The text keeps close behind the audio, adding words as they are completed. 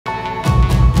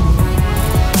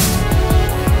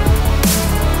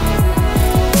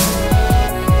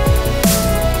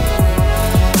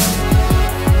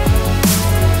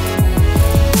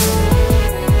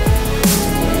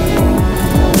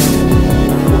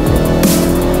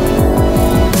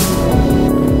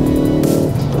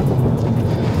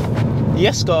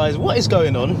Yes guys, what is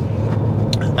going on?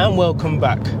 And welcome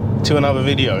back to another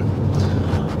video.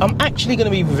 I'm actually going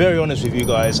to be very honest with you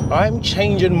guys. I'm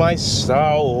changing my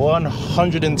style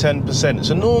 110%.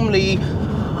 So normally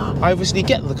I obviously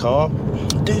get the car,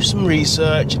 do some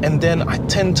research, and then I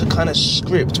tend to kind of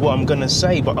script what I'm going to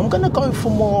say, but I'm going to go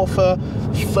for more for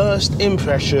first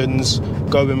impressions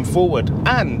going forward.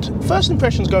 And first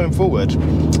impressions going forward,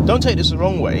 don't take this the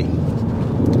wrong way,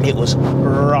 it was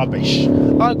rubbish.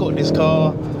 I got this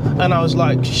car and I was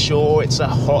like, sure, it's a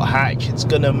hot hatch, it's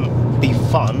gonna be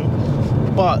fun,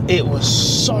 but it was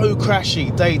so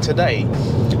crashy day to day.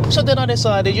 So then I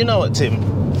decided, you know what, Tim,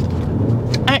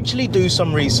 actually do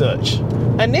some research.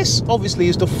 And this obviously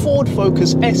is the Ford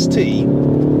Focus ST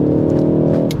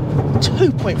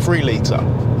 2.3 litre,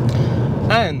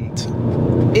 and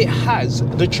it has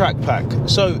the track pack.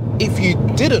 So if you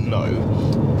didn't know,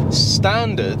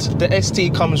 standard, the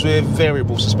ST comes with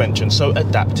variable suspension, so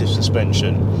adaptive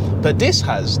suspension, but this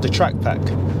has the track pack,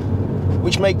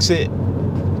 which makes it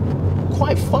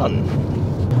quite fun.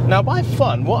 Now by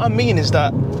fun, what I mean is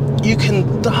that you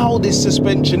can dial this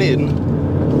suspension in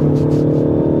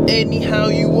anyhow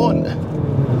you want.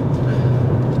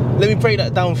 Let me break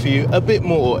that down for you a bit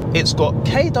more. It's got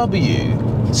KW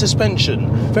suspension,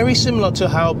 very similar to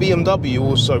how BMW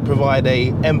also provide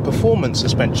a M Performance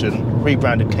suspension,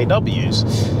 rebranded KWs.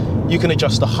 You can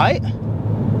adjust the height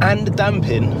and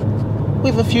damping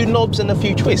with a few knobs and a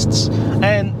few twists,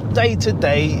 and day to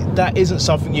day that isn't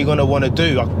something you're going to want to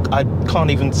do. I can't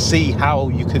even see how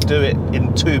you could do it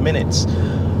in 2 minutes.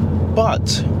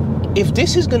 But if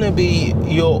this is going to be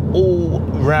your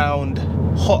all-round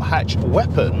hot hatch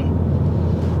weapon,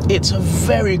 it's a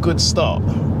very good start.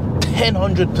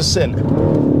 100%.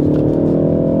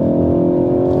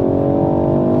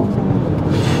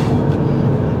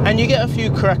 And you get a few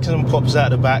cracks and pops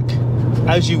out the back,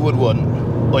 as you would want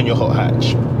on your hot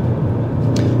hatch.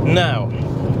 Now,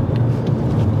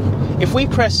 if we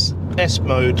press S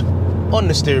mode on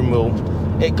the steering wheel,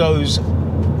 it goes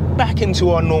back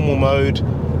into our normal mode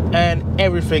and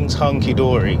everything's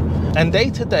hunky-dory. And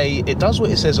day to day, it does what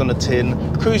it says on the tin,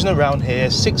 cruising around here,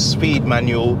 6-speed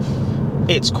manual.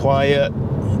 It's quiet,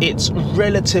 it's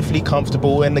relatively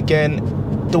comfortable, and again,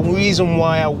 the reason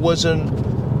why I wasn't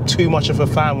too much of a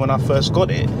fan when I first got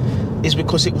it is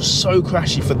because it was so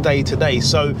crashy for day to day.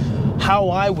 So how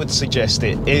I would suggest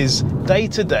it is, day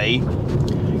to day,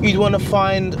 you'd want to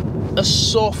find a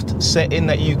soft setting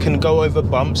that you can go over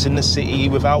bumps in the city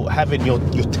without having your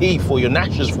teeth or your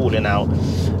gnashes falling out.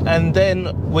 And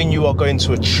then when you are going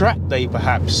to a track day,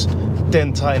 perhaps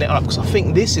then tighten it up, because I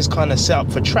think this is kind of set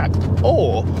up for track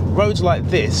or roads like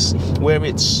this where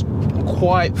it's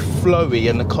quite flowy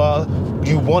and the car,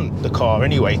 you want the car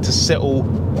anyway to settle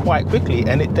quite quickly,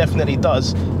 and it definitely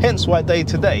does. Hence why day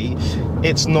to day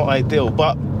it's not ideal.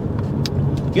 But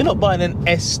you're not buying an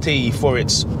ST for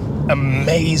its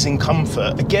amazing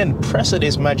comfort. Again, press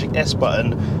this magic S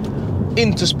button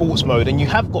into sports mode, and you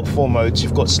have got 4 modes.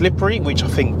 You've got slippery, which I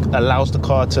think allows the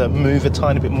car to move a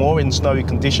tiny bit more in snowy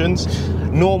conditions,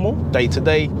 normal, day to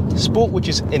day, sport, which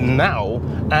is in now,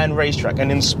 and racetrack.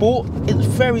 And in sport, it's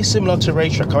very similar to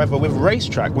racetrack. However, with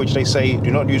racetrack, which they say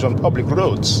do not use on public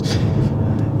roads,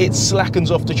 it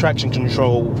slackens off the traction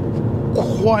control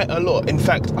quite a lot. In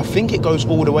fact, I think it goes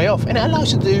all the way off, and it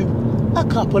allows you to do a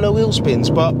couple of wheel spins.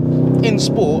 But in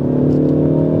sport,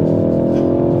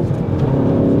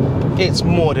 it's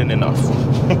more than enough.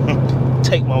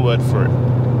 Take my word for it.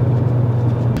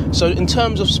 So in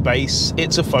terms of space,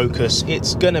 it's a Focus.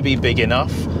 It's gonna be big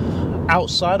enough.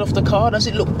 Outside of the car, does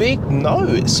it look big? No,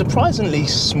 it's surprisingly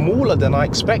smaller than I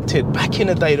expected. Back in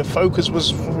the day, the Focus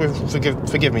was,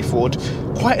 forgive me Ford,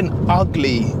 quite an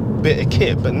ugly bit of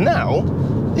kit. But now,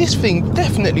 this thing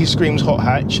definitely screams hot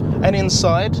hatch. And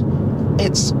inside,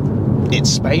 it's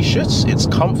spacious, it's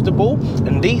comfortable,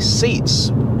 and these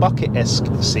seats, bucket-esque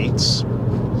seats,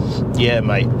 yeah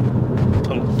mate,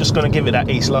 I'm just gonna give it that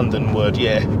East London word,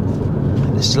 yeah,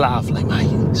 it's lovely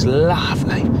mate, it's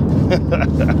lovely.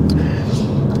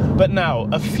 But now,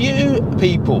 a few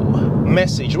people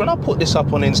messaged when I put this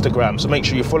up on Instagram, so make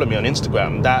sure you follow me on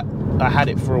Instagram, that I had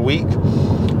it for a week.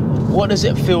 What does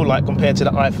it feel like compared to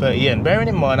the i30N? Bearing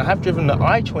in mind, I have driven the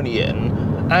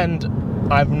i20N, and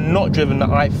I've not driven the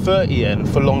i30N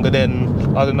for longer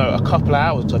than, I don't know, a couple of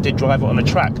hours. I did drive it on a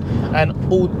track, and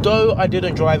although I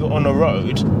didn't drive it on the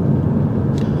road,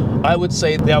 I would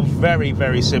say they are very,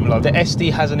 very similar. The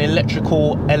SD has an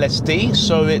electrical LSD,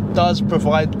 so it does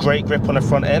provide great grip on the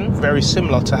front end, very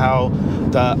similar to how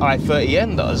the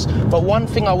i30N does. But one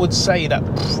thing I would say that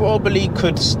probably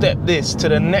could step this to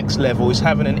the next level is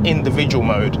having an individual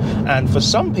mode. And for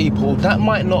some people, that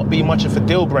might not be much of a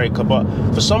deal breaker, but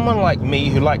for someone like me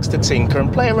who likes to tinker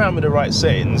and play around with the right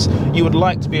settings, you would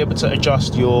like to be able to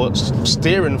adjust your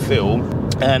steering feel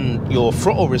and your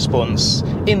throttle response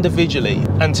individually.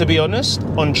 And to be honest,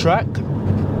 on track,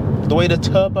 the way the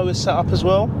turbo is set up as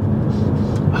well,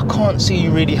 I can't see you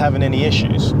really having any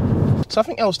issues.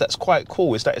 Something else that's quite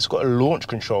cool is that it's got a launch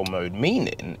control mode,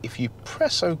 meaning if you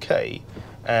press OK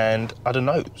and, I don't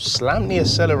know, slam the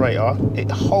accelerator, it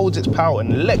holds its power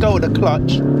and let go of the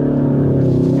clutch,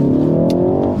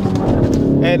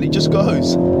 and it just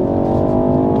goes.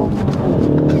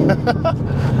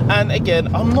 And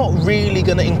again, I'm not really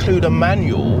going to include a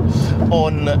manual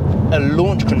on a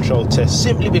launch control test,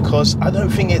 simply because I don't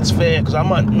think it's fair, because I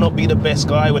might not be the best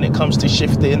guy when it comes to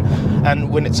shifting, and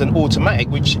when it's an automatic,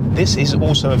 which this is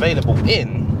also available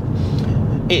in,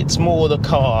 it's more the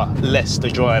car, less the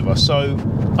driver. So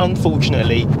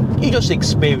unfortunately, you just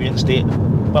experienced it,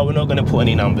 but we're not going to put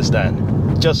any numbers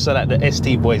down, just so that the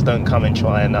ST boys don't come and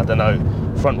try and, I don't know,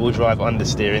 front wheel drive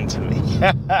understeer into me.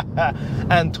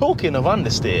 And talking of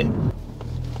understeer,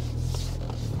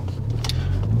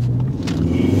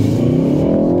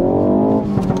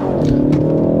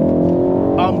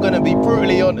 I'm going to be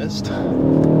brutally honest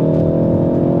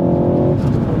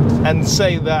and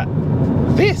say that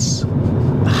this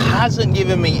hasn't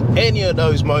given me any of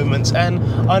those moments. And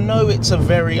I know it's a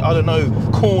very, I don't know,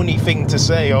 corny thing to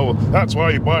say, oh, that's why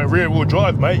you buy a rear wheel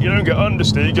drive, mate, you don't get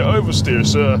understeer, you get oversteer.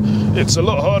 So it's a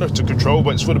lot harder to control,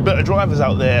 but it's for the better drivers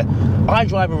out there. I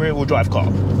drive a rear wheel drive car,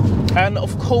 and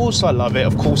of course I love it,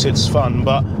 of course it's fun,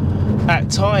 but at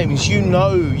times, you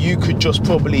know, you could just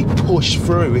probably push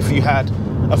through if you had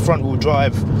a front wheel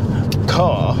drive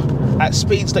car at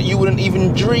speeds that you wouldn't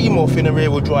even dream of in a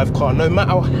rear wheel drive car, no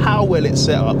matter how well it's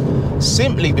set up,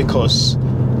 simply because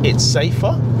it's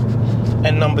safer,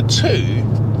 and number two,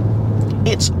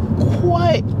 it's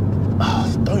quite,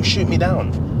 don't shoot me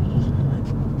down,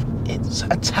 it's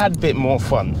a tad bit more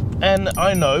fun. And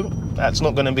I know that's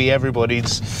not going to be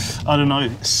everybody's, I don't know,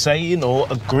 saying or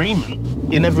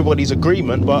agreement, in everybody's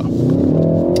agreement, but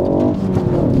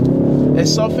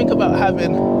there's something about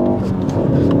having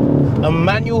a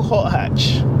manual hot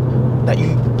hatch that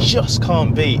you just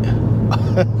can't beat.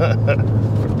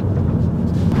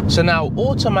 So now,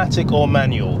 automatic or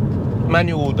manual?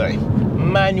 Manual all day.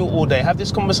 Manual all day. I have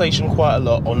this conversation quite a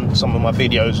lot on some of my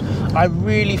videos. I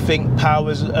really think power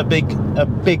is a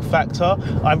big factor.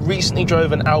 I recently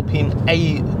drove an Alpine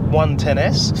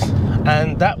A110S,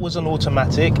 and that was an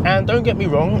automatic, and don't get me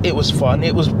wrong, it was fun,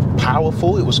 it was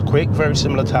powerful, it was quick, very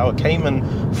similar to how a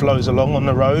Cayman flows along on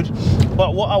the road.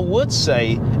 But what I would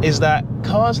say is that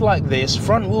cars like this,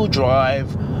 front wheel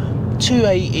drive,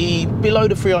 280, below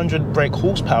the 300 brake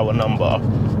horsepower number,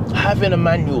 having a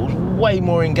manual way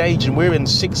more engaging. We're in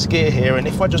 6th gear here, and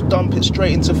if I just dump it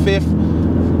straight into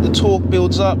 5th, the torque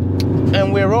builds up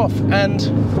and we're off.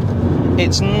 And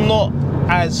it's not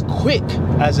as quick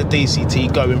as a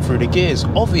DCT going through the gears,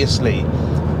 obviously,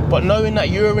 but knowing that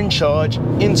you're in charge,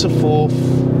 into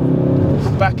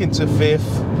 4th, back into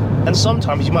 5th, and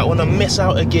sometimes you might want to miss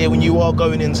out a gear when you are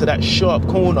going into that sharp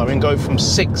corner and go from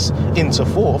 6th into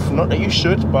 4th. Not that you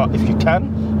should, but if you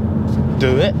can,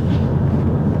 do it.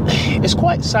 It's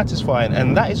quite satisfying,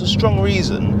 and that is a strong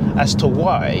reason as to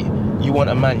why you want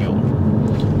a manual.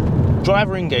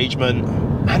 Driver engagement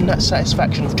and that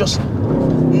satisfaction of just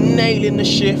nailing the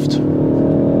shift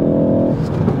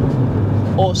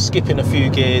or skipping a few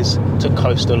gears to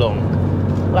coast along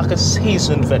like a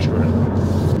seasoned veteran.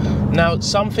 Now,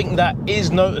 something that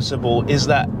is noticeable is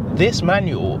that this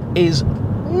manual is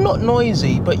not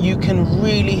noisy, but you can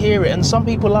really hear it, and some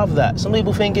people love that. Some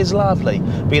people think it's lovely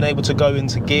being able to go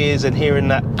into gears and hearing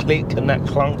that click and that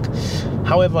clunk.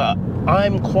 However,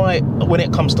 I'm quite, when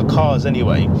it comes to cars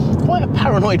anyway, quite a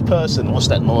paranoid person. What's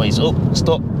that noise? Oh,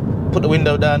 stop, put the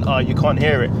window down. Oh, you can't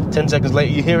hear it. 10 seconds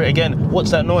later you hear it again.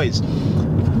 What's that noise?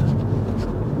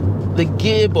 The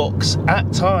gearbox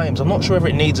at times, I'm not sure if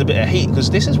it needs a bit of heat, because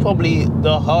this is probably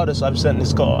the hardest I've sent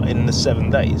this car in the 7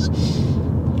 days.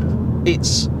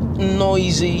 It's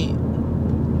noisy,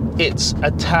 it's a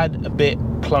tad a bit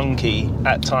clunky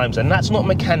at times, and that's not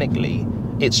mechanically,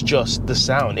 it's just the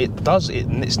sound. It does it,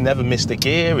 and it's never missed a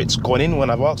gear. It's gone in when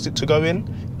I've asked it to go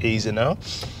in, easy now.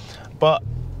 But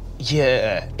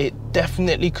yeah, it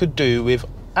definitely could do with,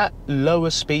 at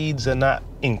lower speeds and that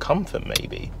in comfort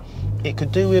maybe, it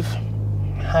could do with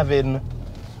having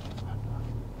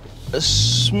a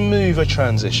smoother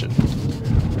transition.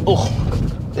 Oh,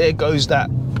 there goes that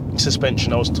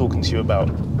suspension I was talking to you about.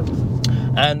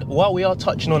 And while we are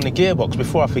touching on the gearbox,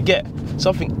 before I forget,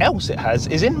 something else it has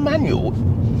is in manual,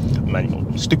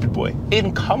 stupid boy,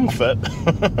 in comfort,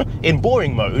 in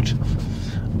boring mode,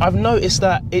 I've noticed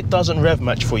that it doesn't rev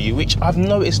match for you, which I've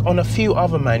noticed on a few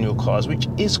other manual cars, which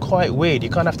is quite weird. You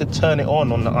kind of have to turn it on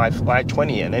the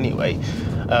i20N anyway,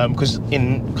 because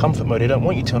in comfort mode they don't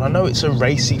want you to. And I know it's a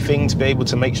racy thing to be able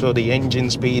to make sure the engine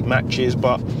speed matches,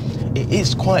 but it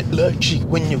is quite lurchy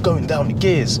when you're going down the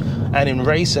gears. And in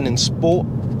race and in sport,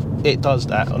 it does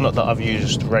that. Not that I've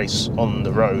used race on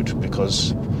the road,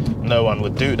 because no one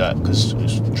would do that, because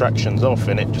traction's off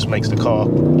and it just makes the car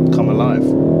come alive.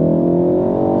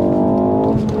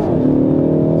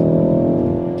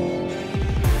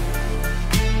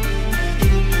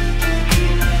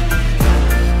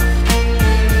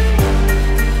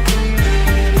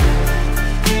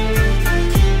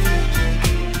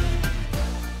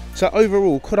 So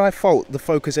overall, could I fault the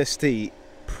Focus ST?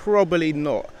 Probably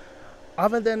not.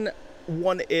 Other than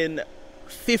wanting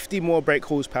 50 more brake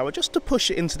horsepower, just to push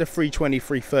it into the 320,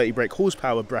 330 brake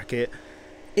horsepower bracket,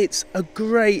 it's a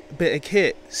great bit of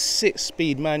kit.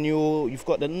 6-speed manual, you've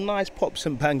got the nice pops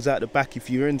and bangs out the back if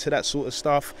you're into that sort of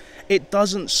stuff. It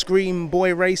doesn't scream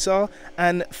boy racer,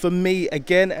 and for me,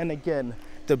 again and again,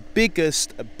 the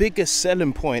biggest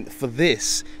selling point for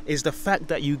this is the fact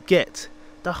that you get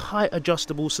the height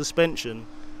adjustable suspension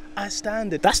as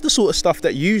standard. That's the sort of stuff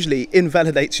that usually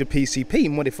invalidates your PCP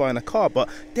in modifying a car, but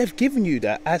they've given you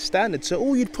that as standard. So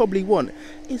all you'd probably want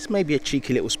is maybe a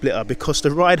cheeky little splitter, because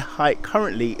the ride height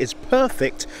currently is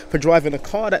perfect for driving a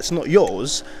car that's not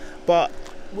yours. But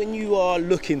when you are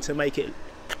looking to make it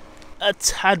a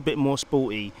tad bit more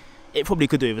sporty, it probably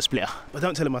could do with a splitter, but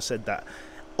don't tell him I said that.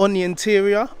 On the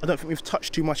interior, I don't think we've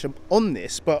touched too much on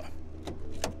this, but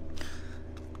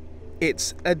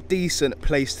it's a decent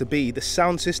place to be. The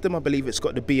sound system, I believe it's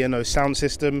got the B&O sound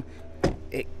system.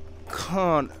 It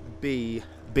can't be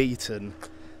beaten.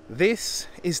 This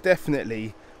is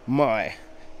definitely my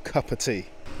cup of tea.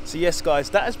 So yes guys,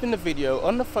 that has been the video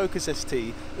on the Focus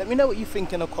ST. Let me know what you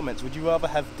think in the comments. Would you rather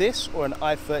have this or an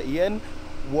i30N?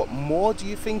 What more do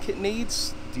you think it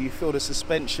needs? Do you feel the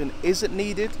suspension isn't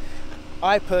needed?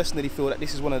 I personally feel that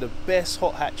this is one of the best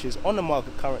hot hatches on the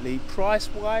market currently. Price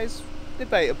wise,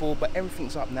 debatable, but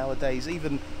everything's up nowadays.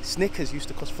 Even Snickers used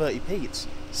to cost 30p, it's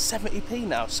 70p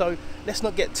now. So let's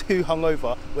not get too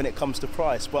hungover when it comes to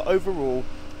price, but overall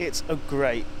it's a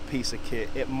great piece of kit,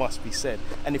 it must be said.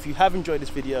 And if you have enjoyed this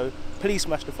video, please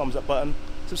smash the thumbs up button,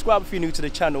 subscribe if you're new to the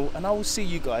channel, and I will see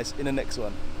you guys in the next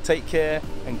one. Take care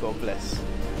and God bless.